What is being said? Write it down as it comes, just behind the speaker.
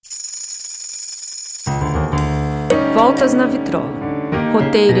Voltas na Vitrola.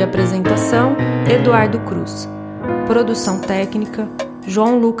 Roteiro e apresentação, Eduardo Cruz. Produção técnica,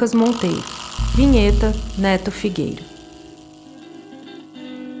 João Lucas Monteiro. Vinheta, Neto Figueira.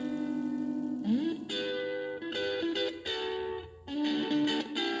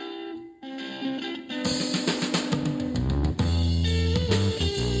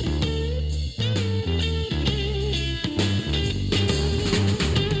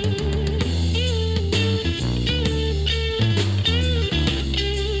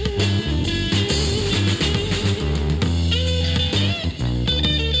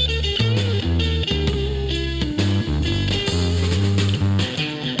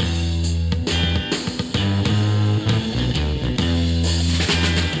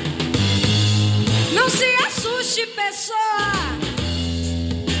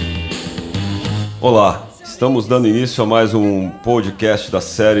 Olá, estamos dando início a mais um podcast da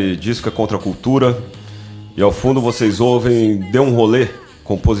série Disco é Contra a Cultura. E ao fundo vocês ouvem Dê um Rolê,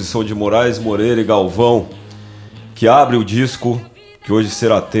 composição de Moraes, Moreira e Galvão, que abre o disco, que hoje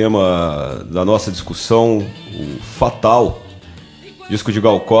será tema da nossa discussão, o Fatal, disco de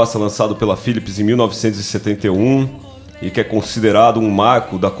Gal Costa, lançado pela Philips em 1971 e que é considerado um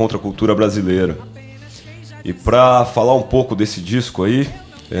marco da contracultura brasileira. E para falar um pouco desse disco aí,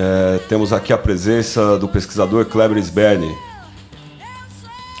 temos aqui a presença do pesquisador Kleber Sberni.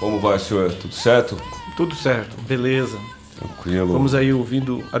 Como vai, senhor? Tudo certo? Tudo certo, beleza. Tranquilo. Vamos aí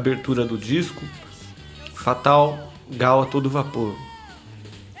ouvindo a abertura do disco, Fatal, Gal a todo vapor.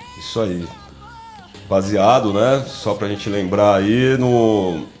 Isso aí. Baseado, né? Só pra gente lembrar aí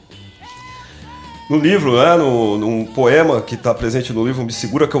no livro, né? Num poema que tá presente no livro, Me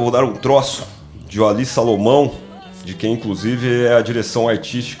Segura Que Eu Vou Dar um Troço, de Oali Salomão, de quem inclusive é a direção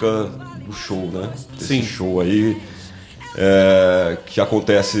artística do show, né? Esse show aí, que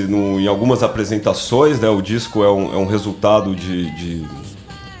acontece em algumas apresentações, né? O disco é um resultado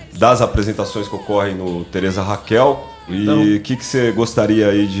das apresentações que ocorrem no Teresa Raquel. E o que você gostaria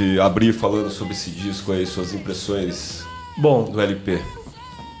aí de abrir falando sobre esse disco aí, suas impressões do LP?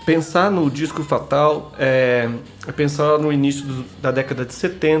 Pensar no disco Fatal é pensar no início da década de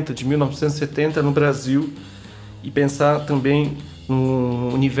 70, de 1970 no Brasil, e pensar também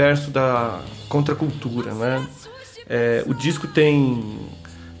no universo da contracultura, né? O disco tem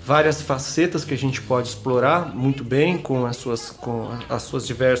várias facetas que a gente pode explorar muito bem com as suas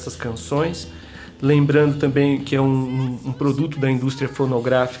diversas canções, lembrando também que é um produto da indústria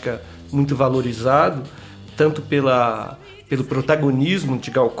fonográfica muito valorizado, tanto pelo protagonismo de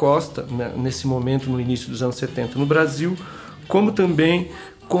Gal Costa, né, nesse momento, no início dos anos 70 no Brasil, como também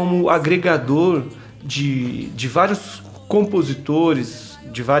como agregador de vários compositores,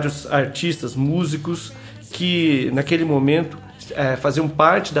 de vários artistas, músicos que naquele momento faziam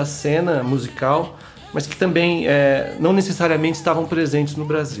parte da cena musical, mas que também não necessariamente estavam presentes no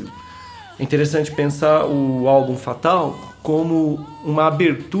Brasil. É interessante pensar o álbum Fatal como uma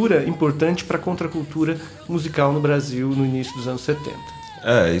abertura importante para a contracultura musical no Brasil no início dos anos 70.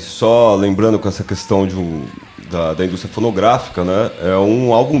 E só lembrando com essa questão da indústria fonográfica, né? É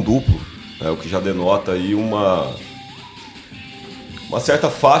um álbum duplo. O que já denota aí uma certa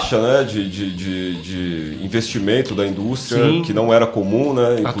faixa, né, de investimento da indústria. Sim, que não era comum,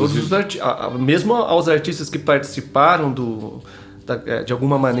 né? Inclusive... mesmo aos artistas que participaram de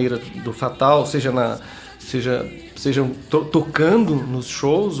alguma maneira do Fatal, sejam tocando nos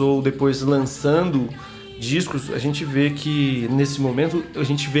shows ou depois lançando discos, a gente vê que nesse momento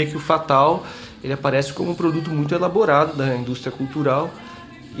o Fatal ele aparece como um produto muito elaborado da indústria cultural.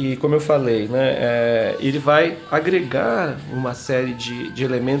 E como eu falei, né, ele vai agregar uma série de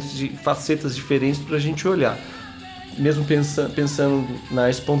elementos, de facetas diferentes para a gente olhar. Mesmo pensando na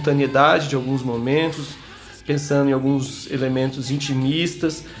espontaneidade de alguns momentos, pensando em alguns elementos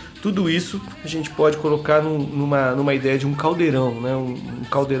intimistas, tudo isso a gente pode colocar numa ideia de um caldeirão, né, um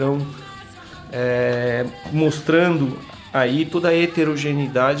caldeirão mostrando aí toda a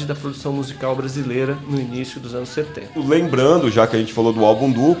heterogeneidade da produção musical brasileira no início dos anos 70. Lembrando, já que a gente falou do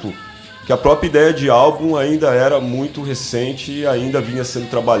álbum duplo, que a própria ideia de álbum ainda era muito recente e ainda vinha sendo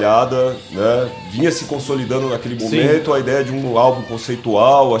trabalhada, né? Vinha se consolidando naquele momento. Sim. A ideia de um álbum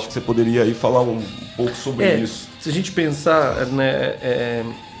conceitual, acho que você poderia aí falar um pouco sobre isso. Se a gente pensar, né,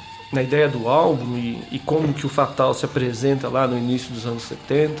 na ideia do álbum e como que o Fatal se apresenta lá no início dos anos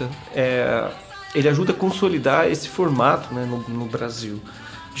 70, ele ajuda a consolidar esse formato, né, no Brasil,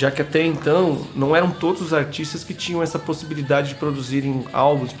 já que até então não eram todos os artistas que tinham essa possibilidade de produzirem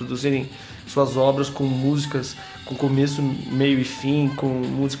álbuns, produzirem suas obras com músicas com começo, meio e fim, com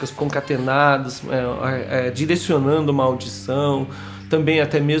músicas concatenadas, direcionando uma audição, também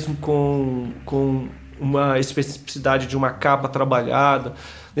até mesmo com uma especificidade de uma capa trabalhada.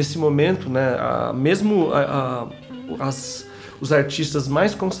 Nesse momento, né, os artistas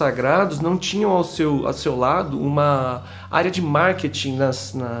mais consagrados não tinham ao seu lado uma área de marketing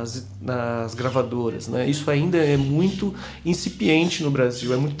nas gravadoras, né? Isso ainda é muito incipiente no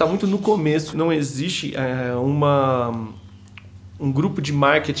Brasil, está muito no começo. Não existe um grupo de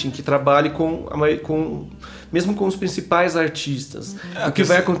marketing que trabalhe mesmo com os principais artistas. O que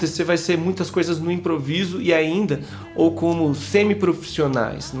vai acontecer vai ser muitas coisas no improviso e ainda ou como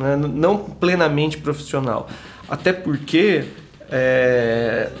semi-profissionais, né? Não plenamente profissional. Até porque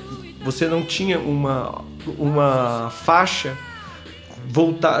você não tinha uma faixa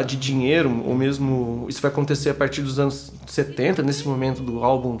voltar de dinheiro, ou mesmo isso vai acontecer a partir dos anos 70, nesse momento do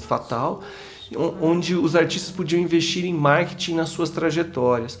álbum Fatal, onde os artistas podiam investir em marketing nas suas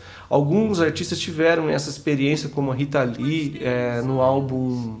trajetórias. Alguns artistas tiveram essa experiência, como a Rita Lee,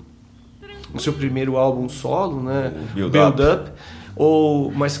 no seu primeiro álbum solo, né? Build Up,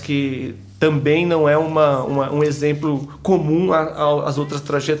 mas que também não é um exemplo comum às outras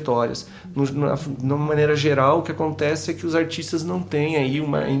trajetórias. De uma maneira geral, o que acontece é que os artistas não têm aí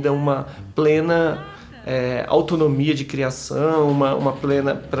ainda uma plena autonomia de criação, uma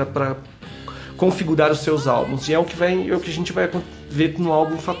plena para configurar os seus álbuns. E é o que a gente vai ver no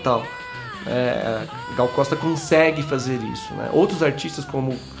álbum Fatal. Gal Costa consegue fazer isso, né? Outros artistas,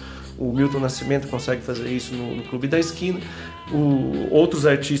 como o Milton Nascimento, consegue fazer isso no Clube da Esquina. Outros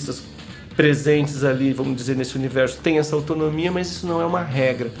artistas presentes ali, vamos dizer, nesse universo, têm essa autonomia, mas isso não é uma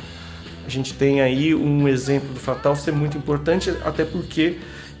regra. A gente tem aí um exemplo do Fatal ser muito importante, até porque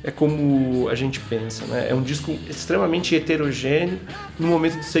é como a gente pensa, né? É um disco extremamente heterogêneo no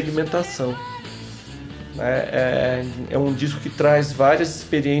momento de segmentação. É um disco que traz várias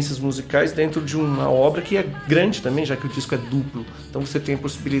experiências musicais dentro de uma obra que é grande também, já que o disco é duplo. Então você tem a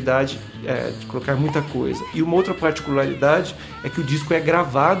possibilidade de colocar muita coisa. E uma outra particularidade é que o disco é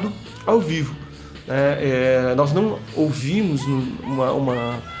gravado ao vivo. Nós não ouvimos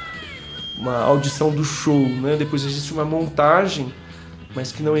uma audição do show, né? Depois existe uma montagem,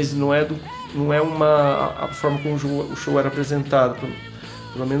 mas que não é a forma como o show era apresentado.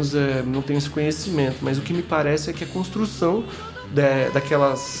 Pelo menos não tenho esse conhecimento, mas o que me parece é que a construção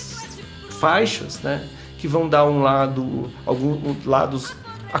daquelas faixas, né, que vão dar alguns lados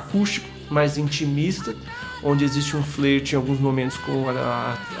acústico, mais intimista, onde existe um flerte em alguns momentos com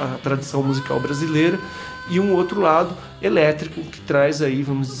a tradição musical brasileira, e um outro lado elétrico que traz aí,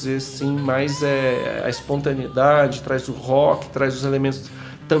 vamos dizer assim, mais a espontaneidade, traz o rock, traz os elementos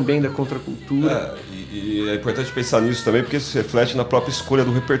também da contracultura. E é importante pensar nisso também, porque isso reflete na própria escolha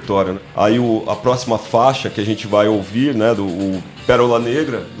do repertório, né? Aí a próxima faixa que a gente vai ouvir, né, o Pérola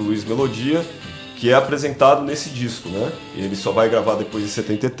Negra, do Luiz Melodia, que é apresentado nesse disco, né? Ele só vai gravar depois de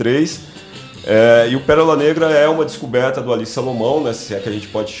 73. E o Pérola Negra é uma descoberta do Ali Salomão, né, se é que a gente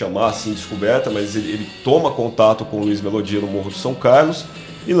pode chamar assim descoberta, mas ele toma contato com o Luiz Melodia no Morro do São Carlos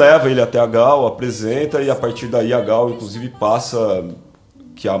e leva ele até a Gal, apresenta, e a partir daí a Gal inclusive passa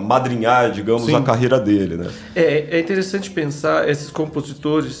a madrinhar, digamos, Sim. a carreira dele, né? É interessante pensar esses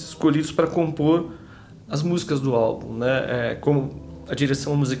compositores escolhidos para compor as músicas do álbum, né? Como a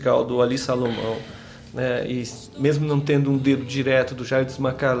direção musical do Ali Salomão, né? E mesmo não tendo um dedo direto do Jardim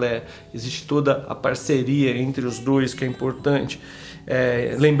Macalé, existe toda a parceria entre os dois que é importante.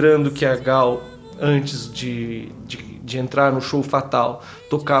 Lembrando que a Gal, antes de entrar no show Fatal,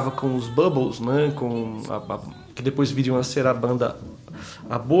 tocava com os Bubbles, né? Que depois viriam a ser a banda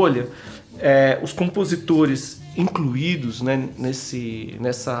A Bolha. Os compositores incluídos, né,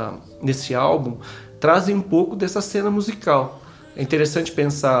 nesse álbum trazem um pouco dessa cena musical. É interessante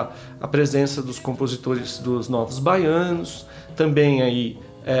pensar a presença dos compositores dos Novos Baianos, também aí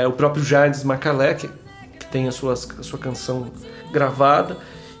o próprio Jardim Macalé, que tem a sua canção gravada,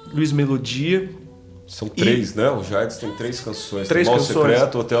 Luiz Melodia. São três, né? O Jardim tem 3 canções. Três Mal canções.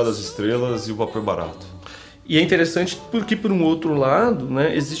 Secreto, Hotel das Estrelas e O Vapor Barato. E é interessante porque, por um outro lado,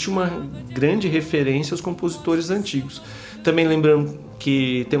 né, existe uma grande referência aos compositores antigos. Também lembrando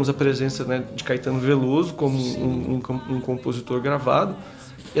que temos a presença, né, de Caetano Veloso como um compositor gravado,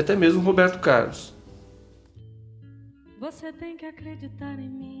 e até mesmo Roberto Carlos. Você tem que acreditar em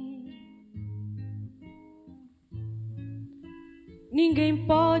mim. Ninguém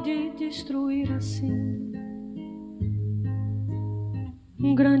pode destruir assim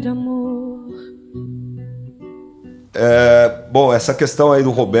um grande amor. Bom, essa questão aí do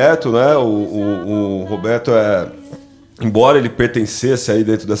Roberto, né? O Roberto embora ele pertencesse aí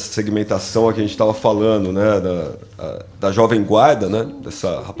dentro dessa segmentação a que a gente estava falando, né? Da jovem guarda, né?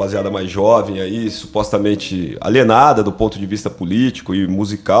 Dessa rapaziada mais jovem aí, supostamente alienada do ponto de vista político e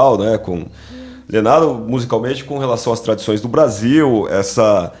musical, né? Com alienado musicalmente com relação às tradições do Brasil,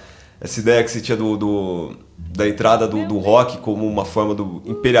 essa ideia que se tinha da entrada do rock como uma forma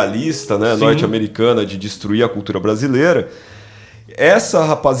imperialista, né, norte-americana, de destruir a cultura brasileira. Essa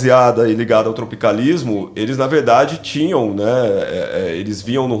rapaziada aí ligada ao tropicalismo, eles na verdade tinham, né, eles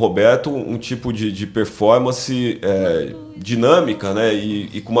viam no Roberto um tipo de performance dinâmica, né,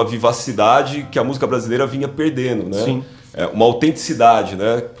 e com uma vivacidade que a música brasileira vinha perdendo, né? Sim. Uma autenticidade,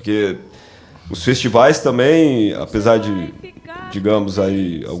 né, porque os festivais também, apesar de, digamos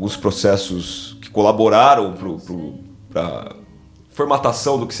aí, alguns processos que colaboraram para a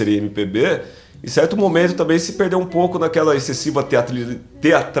formatação do que seria MPB, em certo momento também se perdeu um pouco naquela excessiva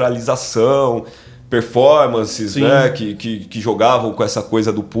teatralização, performances, né, que jogavam com essa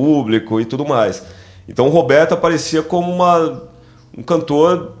coisa do público e tudo mais. Então o Roberto aparecia como um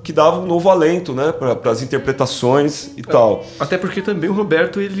cantor que dava um novo alento, né, para as interpretações e tal. Até porque também o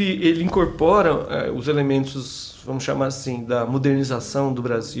Roberto ele incorpora os elementos, vamos chamar assim, da modernização do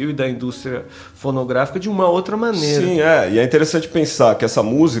Brasil e da indústria fonográfica de uma outra maneira. Sim, e é interessante pensar que essa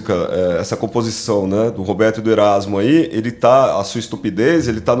música, essa composição, né, do Roberto e do Erasmo aí, a sua estupidez,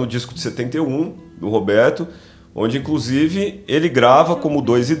 ele tá no disco de 71 do Roberto, onde inclusive ele grava como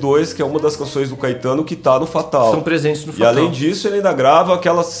 2 e 2, que é uma das canções do Caetano que tá no Fatal. São presentes no E Fatal. além disso, ele ainda grava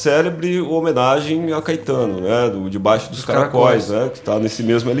aquela célebre homenagem a Caetano, né, do Debaixo dos Caracóis, né, que tá nesse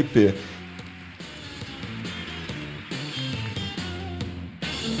mesmo LP.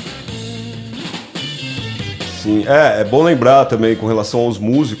 Sim, é bom lembrar também com relação aos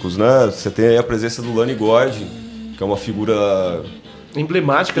músicos, né? Você tem aí a presença do Lani Gordon, que é uma figura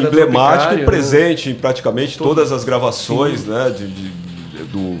emblemática e presente em praticamente todas as gravações, né?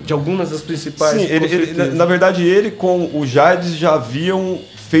 De algumas das principais. Sim, na verdade ele com o Jardes já haviam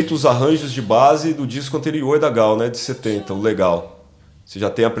feito os arranjos de base do disco anterior da Gal, né? De 70, o Legal. Você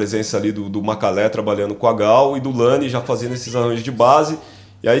já tem a presença ali do Macalé trabalhando com a Gal e do Lani já fazendo esses arranjos de base.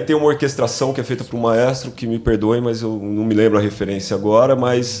 E aí tem uma orquestração que é feita por um maestro, que me perdoe, mas eu não me lembro a referência agora,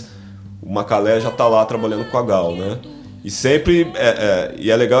 mas o Macalé já está lá trabalhando com a Gal, né? E sempre,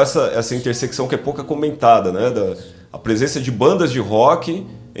 e é legal essa intersecção que é pouco comentada, né? A presença de bandas de rock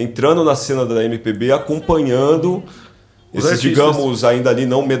entrando na cena da MPB, acompanhando esses, digamos, ainda ali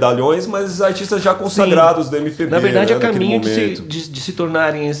não medalhões, mas artistas já consagrados da MPB. Na verdade, né, é caminho de se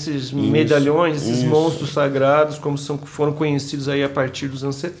tornarem esses medalhões, esses monstros sagrados, como foram conhecidos aí a partir dos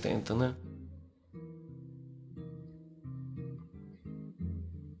anos 70, né?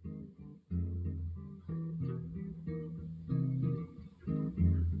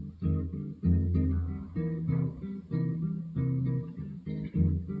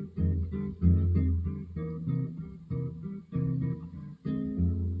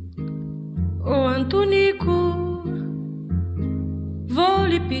 Ô Antonico, vou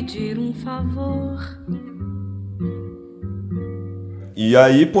lhe pedir um favor. E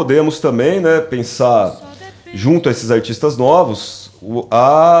aí podemos também, né, pensar, junto a esses artistas novos,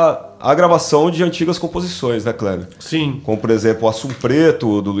 a gravação de antigas composições, né, Kleber? Sim. Como, por exemplo, Assum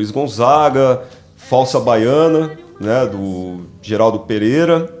Preto, do Luiz Gonzaga, Falsa Baiana, né, do Geraldo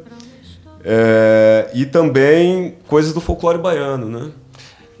Pereira, e também coisas do folclore baiano, né?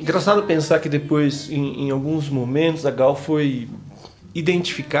 Engraçado pensar que depois, em alguns momentos, a Gal foi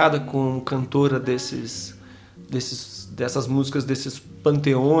identificada como cantora dessas músicas, desses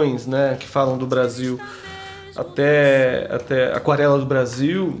panteões, né, que falam do Brasil, até Aquarela do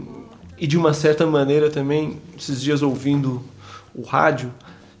Brasil, e de uma certa maneira também, esses dias ouvindo o rádio,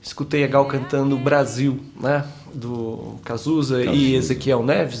 escutei a Gal cantando Brasil, né, do Cazuza e Ezequiel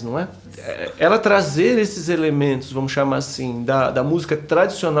Neves, não é? Ela trazer esses elementos, vamos chamar assim, da música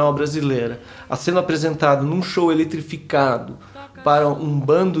tradicional brasileira, a sendo apresentado num show eletrificado para um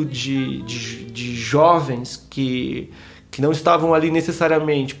bando de jovens que não estavam ali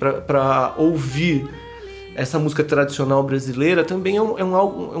necessariamente para ouvir essa música tradicional brasileira, também é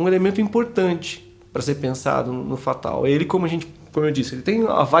um elemento importante para ser pensado no Fatal. Ele, como eu disse, ele tem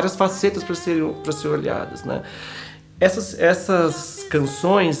várias facetas para ser olhadas, né? Essas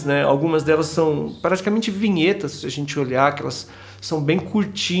canções, né, algumas delas são praticamente vinhetas, se a gente olhar, que elas são bem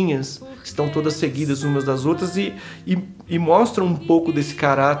curtinhas, estão todas seguidas umas das outras e mostram um pouco desse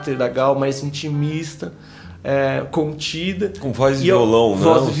caráter da Gal mais intimista, contida. Com voz e violão, né?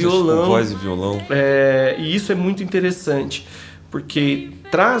 Voz e violão. Com voz e violão. E isso é muito interessante, porque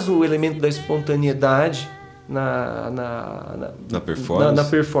traz o elemento da espontaneidade na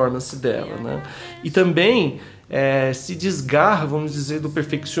performance dela, né? E também se desgarra, vamos dizer, do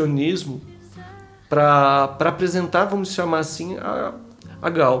perfeccionismo para apresentar, vamos chamar assim, a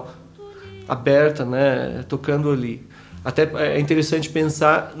Gal aberta, né, tocando ali. Até é interessante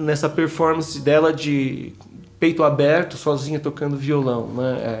pensar nessa performance dela de peito aberto, sozinha tocando violão,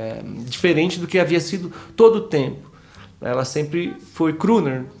 né? Diferente do que havia sido todo o tempo. Ela sempre foi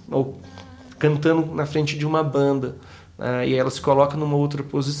crooner, ou cantando na frente de uma banda, e ela se coloca numa outra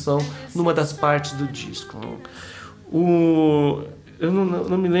posição, numa das partes do disco. Eu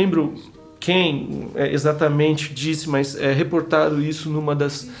não me lembro quem exatamente disse, mas é reportado isso numa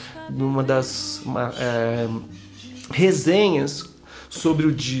das resenhas sobre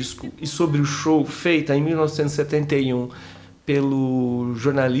o disco e sobre o show feita em 1971 pelo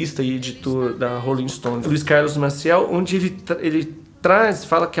jornalista e editor da Rolling Stone, Luiz Carlos Maciel, onde ele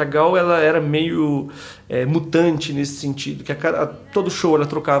fala que a Gal ela era meio mutante nesse sentido, que todo show ela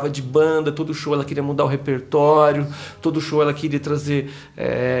trocava de banda, todo show ela queria mudar o repertório, todo show ela queria trazer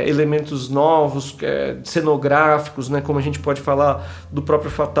elementos novos, cenográficos, né, como a gente pode falar do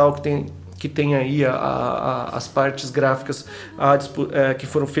próprio Fatal, que tem aí as partes gráficas que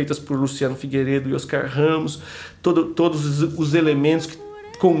foram feitas por Luciano Figueiredo e Oscar Ramos, todos os elementos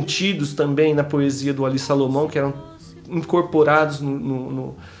contidos também na poesia do Ali Salomão, que eram incorporados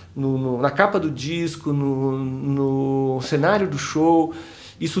na capa do disco, no cenário do show.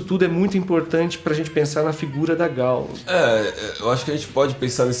 Isso tudo é muito importante para a gente pensar na figura da Gal. Eu acho que a gente pode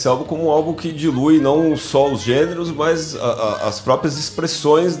pensar nesse álbum como algo que dilui não só os gêneros, mas as próprias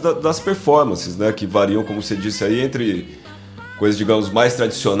expressões das performances, né? Que variam, como você disse aí, entre coisas, digamos, mais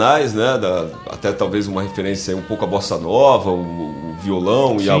tradicionais, né? Até talvez uma referência um pouco à bossa nova, o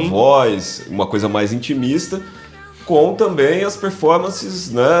violão e a voz, uma coisa mais intimista, com também as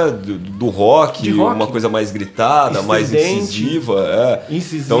performances, né, do rock, uma coisa mais gritada, mais incisiva.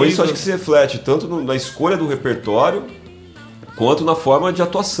 Então isso acho que se reflete tanto na escolha do repertório quanto na forma de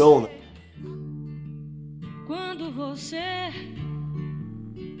atuação. Né? Quando você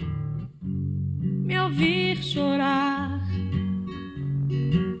me ouvir chorar,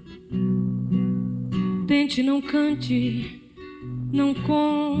 tente, não cante, não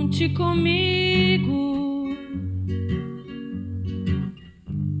conte comigo.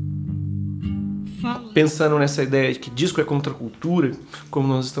 Pensando nessa ideia de que disco é contracultura, como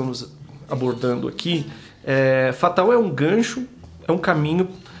nós estamos abordando aqui, Fatal é um gancho, é um caminho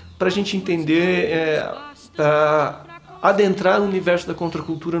para a gente entender, para adentrar o universo da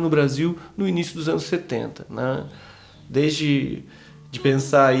contracultura no Brasil no início dos anos 70. Né? Desde de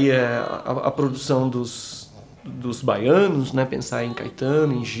pensar aí a produção dos baianos, né? Pensar em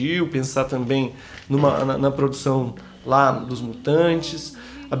Caetano, em Gil, pensar também na produção lá dos Mutantes,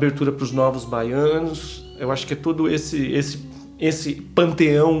 abertura para os novos baianos. Eu acho que é todo esse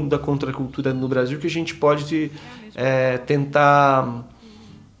panteão da contracultura no Brasil que a gente pode tentar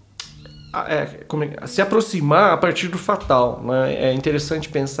se aproximar a partir do Fatal. Né? É interessante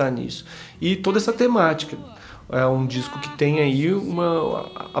pensar nisso. E toda essa temática. É um disco que tem aí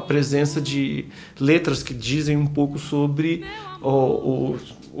a presença de letras que dizem um pouco sobre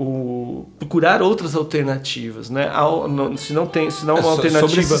procurar outras alternativas, né? Se não uma alternativa,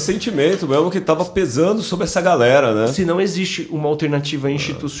 sobre esse sentimento mesmo que estava pesando sobre essa galera, né? Se não existe uma alternativa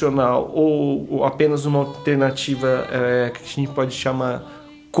institucional ou apenas uma alternativa que a gente pode chamar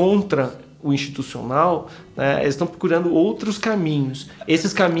contra o institucional, né, eles estão procurando outros caminhos.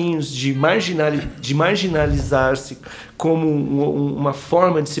 Esses caminhos de marginalizar-se como uma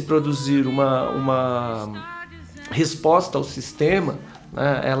forma de se produzir uma resposta ao sistema,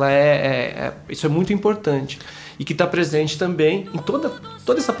 né, isso é muito importante. E que está presente também em toda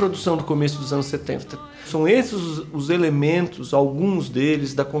essa produção do começo dos anos 70. São esses os elementos, alguns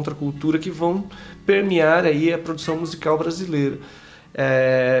deles, da contracultura que vão permear aí a produção musical brasileira.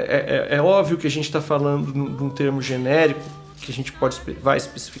 É óbvio que a gente está falando de um termo genérico que a gente vai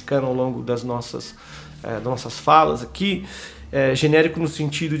especificando ao longo das nossas falas aqui, genérico no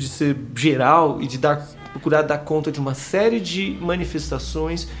sentido de ser geral e de procurar dar conta de uma série de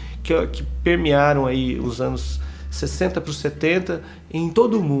manifestações que permearam aí os anos 60 para os 70 em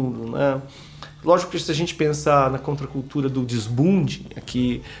todo o mundo, né? Lógico que se a gente pensar na contracultura do desbunde,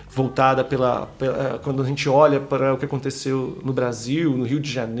 aqui voltada quando a gente olha para o que aconteceu no Brasil, no Rio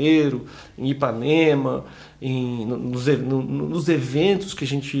de Janeiro, em Ipanema, nos eventos que a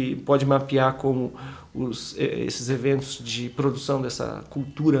gente pode mapear como esses eventos de produção dessa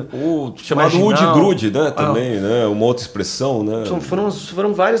cultura chamado Wood-Grude, né? Também, né? Uma outra expressão, né?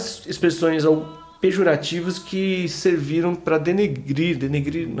 Foram várias expressões pejorativas que serviram para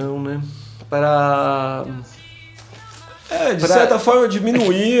denegrir não, né? Para de certa forma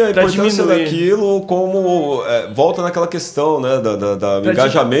diminuir a importância daquilo, como volta naquela questão, né, da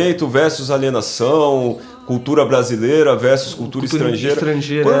engajamento versus alienação, cultura brasileira versus cultura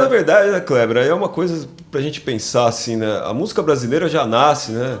estrangeira. Quando, na verdade, né, Kleber, aí é uma coisa pra gente pensar assim, né? A música brasileira já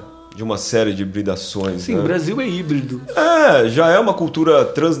nasce, né, de uma série de hibridações. Sim, né? O Brasil é híbrido. Já é uma cultura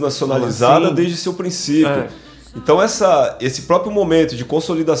transnacionalizada desde seu princípio. Então esse próprio momento de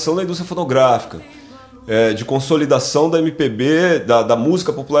consolidação da indústria fonográfica, de consolidação da MPB, da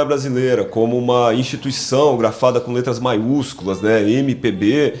música popular brasileira, como uma instituição grafada com letras maiúsculas, né,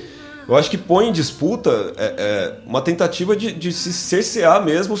 MPB, eu acho que põe em disputa uma tentativa de se cercear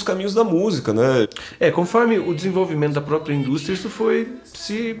mesmo os caminhos da música, né? Conforme o desenvolvimento da própria indústria, isso foi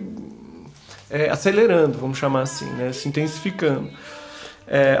se acelerando, vamos chamar assim, né, se intensificando.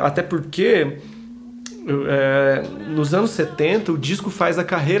 Até porque nos anos 70 o disco faz a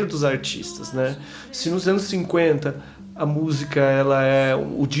carreira dos artistas, né? Se nos anos 50 a música,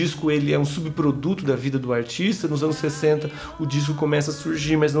 o disco ele é um subproduto da vida do artista, nos anos 60 o disco começa a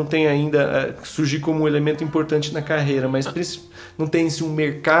surgir, mas não tem ainda surgir como um elemento importante na carreira, mas não tem um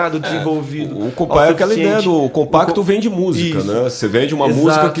mercado desenvolvido. O compacto é aquela ideia do compacto vende música, isso. Né? Você vende uma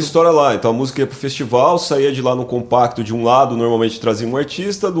música que estoura lá, então a música ia pro festival, saía de lá no compacto, de um lado normalmente trazia um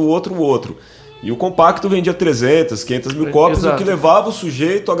artista, do outro o outro. E o compacto vendia 300, 500 mil cópias, o que levava o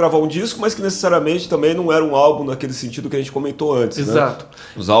sujeito a gravar um disco, mas que necessariamente também não era um álbum naquele sentido que a gente comentou antes. Exato. Né?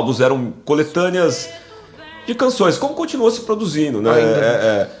 Os álbuns eram coletâneas de canções, como continuou se produzindo. Né?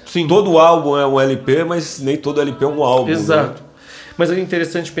 Todo álbum é um LP, mas nem todo LP é um álbum. Exato. Né? Mas é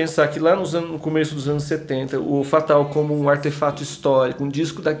interessante pensar que lá no começo dos anos 70, o Fatal como um artefato histórico, um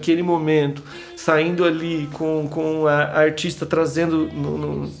disco daquele momento, saindo ali com a artista trazendo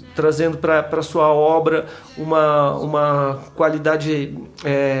para sua obra uma qualidade,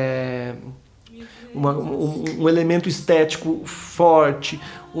 um elemento estético forte,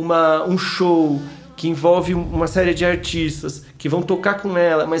 um show que envolve uma série de artistas que vão tocar com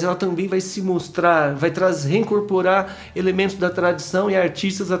ela, mas ela também vai se mostrar, vai reincorporar elementos da tradição e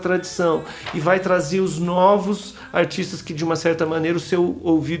artistas da tradição, e vai trazer os novos artistas que, de uma certa maneira, o seu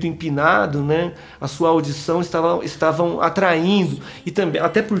ouvido empinado, né, a sua audição estavam atraindo, e também,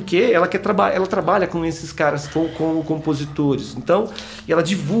 até porque ela trabalha com esses caras, com compositores, então, e ela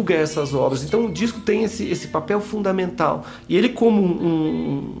divulga essas obras. Então o disco tem esse papel fundamental, e ele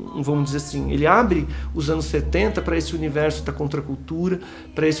como vamos dizer assim, ele abre os anos 70 para esse universo da contracultura,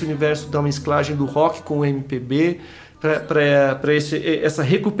 para esse universo da mesclagem do rock com o MPB, para essa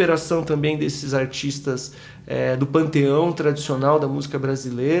recuperação também desses artistas do panteão tradicional da música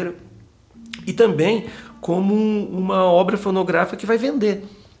brasileira, e também como uma obra fonográfica que vai vender.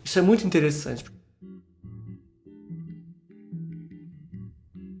 Isso é muito interessante.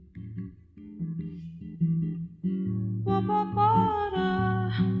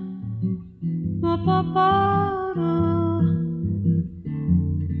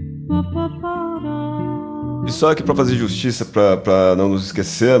 E só aqui para fazer justiça, para não nos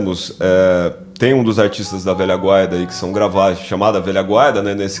esquecermos, tem um dos artistas da velha guarda aí que são gravados, chamada velha guarda,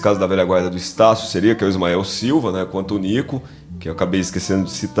 né? Nesse caso da velha guarda do Estácio que é o Ismael Silva, né? Quanto o Nico, que eu acabei esquecendo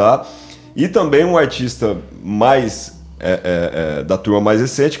de citar, e também um artista mais da turma mais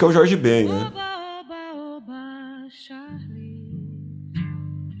recente, que é o Jorge Ben, né?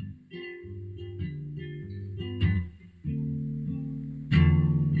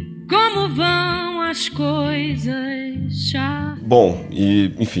 Como vão as coisas já? Bom,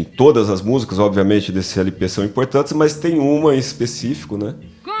 e enfim, todas as músicas, obviamente, desse LP são importantes, mas tem uma em específico, né?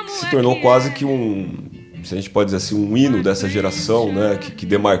 Que se tornou quase que se a gente pode dizer assim, um hino dessa geração, né? Que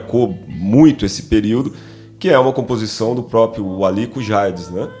demarcou muito esse período, que é uma composição do próprio Alico Jardes,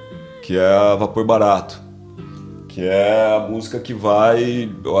 né? Que é a Vapor Barato, que é a música que vai,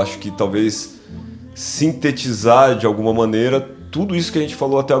 eu acho que talvez sintetizar de alguma maneira tudo isso que a gente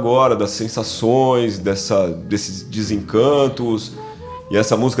falou até agora, das sensações, desses desencantos, e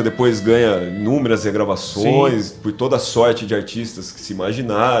essa música depois ganha inúmeras regravações. Sim. Por toda a sorte de artistas que se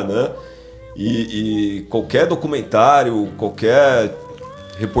imaginar, né? E qualquer documentário, qualquer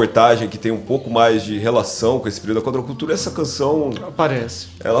reportagem que tenha um pouco mais de relação com esse período da contracultura, essa canção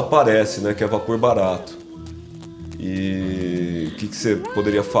ela aparece, né? Que é Vapor Barato. E o que você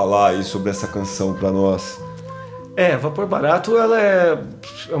poderia falar aí sobre essa canção para nós? Vapor Barato, ela é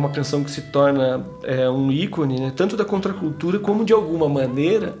uma canção que se torna um ícone, né, tanto da contracultura como, de alguma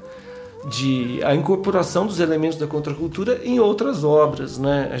maneira, a incorporação dos elementos da contracultura em outras obras,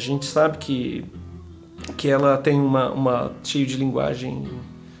 né? A gente sabe que ela tem uma cheio de linguagem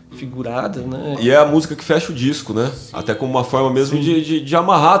figurada, né? E é a música que fecha o disco, né? Até como uma forma mesmo de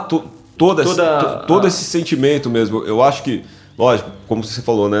amarrar todo esse sentimento mesmo. Eu acho que, lógico, como você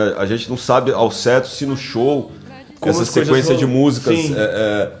falou, né? A gente não sabe ao certo se no show essa sequência de músicas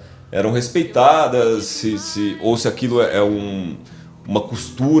eram respeitadas, ou se aquilo é uma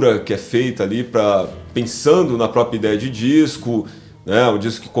costura que é feita ali pensando na própria ideia de disco, né? Um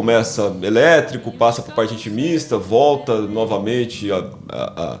disco que começa elétrico, passa para parte intimista, volta novamente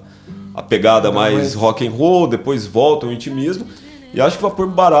a pegada mais rock and roll, depois volta o intimismo. E acho que o Vapor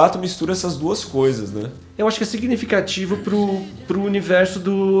Barato mistura essas duas coisas, né? Eu acho que é significativo pro universo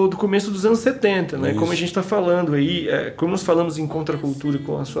do começo dos anos 70, né? Como a gente está falando aí, como nós falamos em contracultura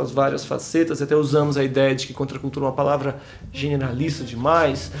com as suas várias facetas, até usamos a ideia de que contracultura é uma palavra generalista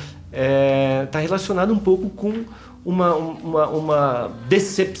demais, está relacionado um pouco com uma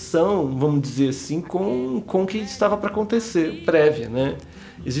decepção, vamos dizer assim, com o que estava para acontecer, prévia, né?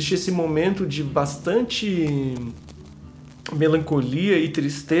 Existe esse momento de bastante melancolia e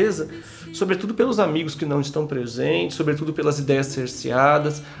tristeza, sobretudo pelos amigos que não estão presentes, sobretudo pelas ideias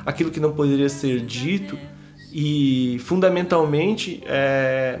cerceadas, aquilo que não poderia ser dito, e fundamentalmente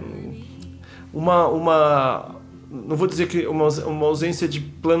não vou dizer que uma ausência de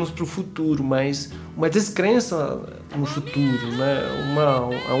planos para o futuro, mas uma descrença no futuro, né?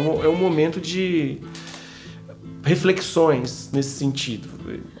 É um momento de reflexões nesse sentido.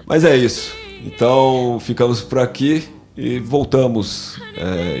 Mas é isso. Então ficamos por aqui e voltamos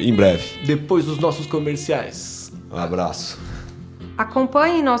em breve. Depois dos nossos comerciais. Um abraço.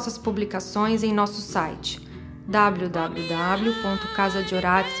 Acompanhe nossas publicações em nosso site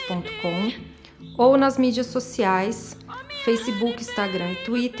www.casadeorates.com ou nas mídias sociais, Facebook, Instagram e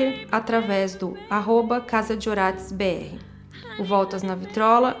Twitter, através do @CasaDeOratesBR. O Voltas na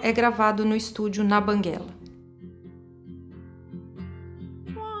Vitrola é gravado no estúdio na Banguela.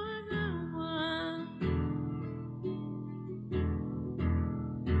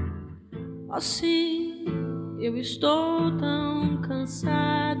 Assim, eu estou tão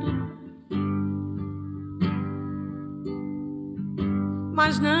cansado,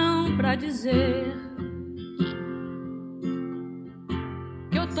 mas não pra dizer